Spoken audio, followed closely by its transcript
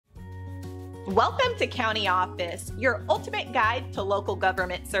Welcome to County Office, your ultimate guide to local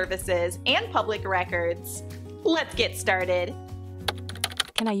government services and public records. Let's get started.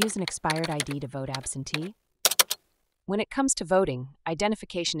 Can I use an expired ID to vote absentee? When it comes to voting,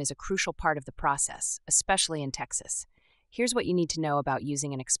 identification is a crucial part of the process, especially in Texas. Here's what you need to know about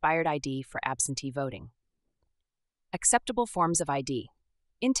using an expired ID for absentee voting. Acceptable forms of ID.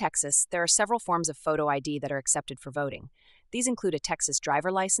 In Texas, there are several forms of photo ID that are accepted for voting. These include a Texas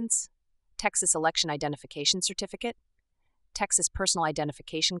driver license, Texas Election Identification Certificate, Texas Personal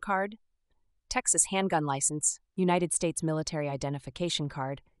Identification Card, Texas Handgun License, United States Military Identification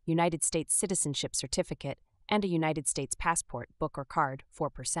Card, United States Citizenship Certificate, and a United States passport, book, or card,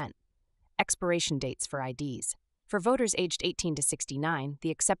 4%. Expiration dates for IDs. For voters aged 18 to 69, the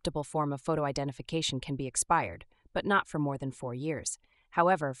acceptable form of photo identification can be expired, but not for more than 4 years.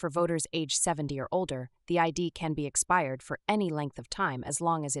 However, for voters aged 70 or older, the ID can be expired for any length of time as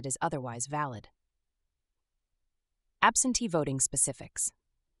long as it is otherwise valid. Absentee voting specifics.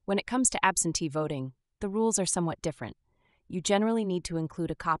 When it comes to absentee voting, the rules are somewhat different. You generally need to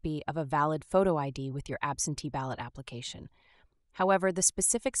include a copy of a valid photo ID with your absentee ballot application. However, the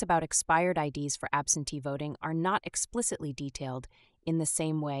specifics about expired IDs for absentee voting are not explicitly detailed in the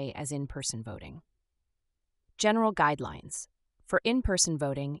same way as in-person voting. General guidelines. For in-person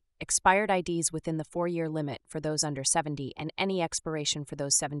voting, expired IDs within the 4-year limit for those under 70 and any expiration for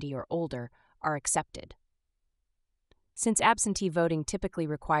those 70 or older are accepted. Since absentee voting typically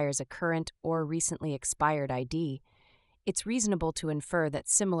requires a current or recently expired ID, it's reasonable to infer that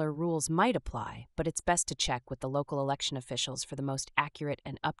similar rules might apply, but it's best to check with the local election officials for the most accurate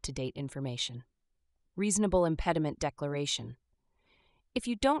and up-to-date information. Reasonable Impediment Declaration. If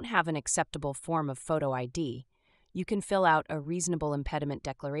you don't have an acceptable form of photo ID, you can fill out a Reasonable Impediment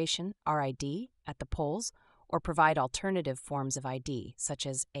Declaration, RID, at the polls, or provide alternative forms of ID, such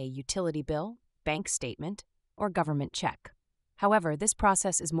as a utility bill, bank statement, or government check. However, this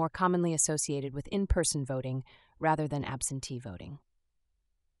process is more commonly associated with in-person voting rather than absentee voting.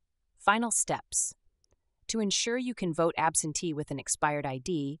 Final steps. To ensure you can vote absentee with an expired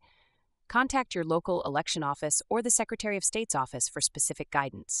ID, contact your local election office or the Secretary of State's office for specific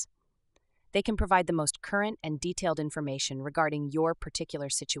guidance. They can provide the most current and detailed information regarding your particular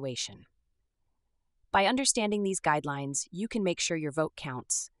situation. By understanding these guidelines, you can make sure your vote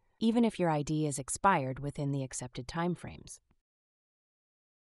counts, even if your ID is expired within the accepted timeframes.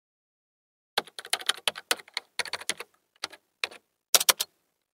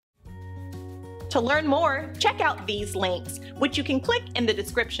 To learn more, check out these links, which you can click in the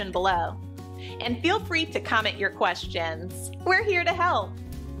description below. And feel free to comment your questions. We're here to help.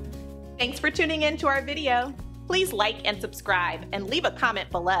 Thanks for tuning in to our video. Please like and subscribe and leave a comment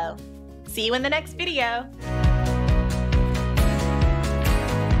below. See you in the next video.